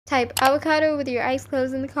Type avocado with your eyes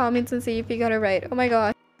closed in the comments and see if you got it right. Oh my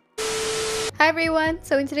god. Hi everyone,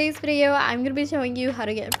 so in today's video I'm going to be showing you how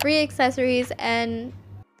to get free accessories, and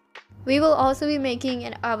we will also be making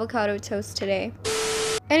an avocado toast today.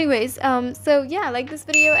 Anyways, so yeah, like this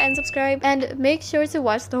video and subscribe, and make sure to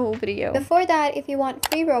watch the whole video. Before that, if you want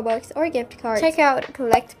free Robux or gift cards, check out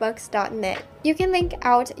collectbux.net. You can link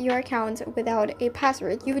out your account without a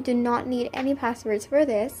password. You do not need any passwords for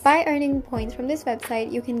this. By earning points from this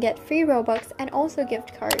website, you can get free Robux and also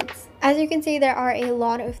gift cards. As you can see, there are a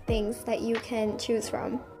lot of things that you can choose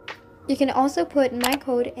from. You can also put my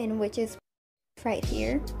code in, which is right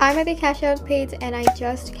here. I'm at the cash out page and I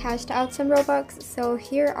just cashed out some Robux, so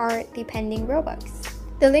here are the pending Robux.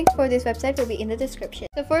 The link for this website will be in the description.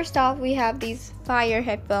 So first off, we have these fire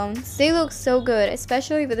headphones. They look so good,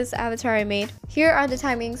 especially with this avatar I made. Here are the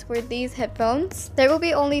timings for these headphones. There will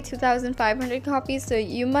be only 2,500 copies, so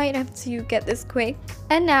you might have to get this quick.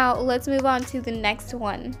 And now let's move on to the next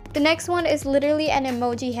one. The next one is literally an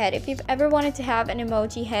emoji head. If you've ever wanted to have an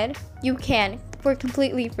emoji head, you can for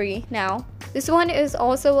completely free now. This one is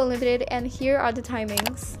also a limited, and here are the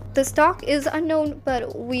timings. The stock is unknown,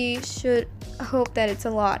 but we should hope that it's a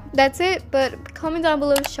lot. That's it, but comment down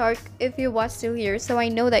below shark if you watched till here, so I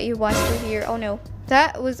know that you watched till here. Oh no,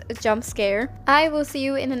 that was a jump scare. I will see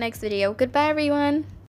you in the next video. Goodbye everyone.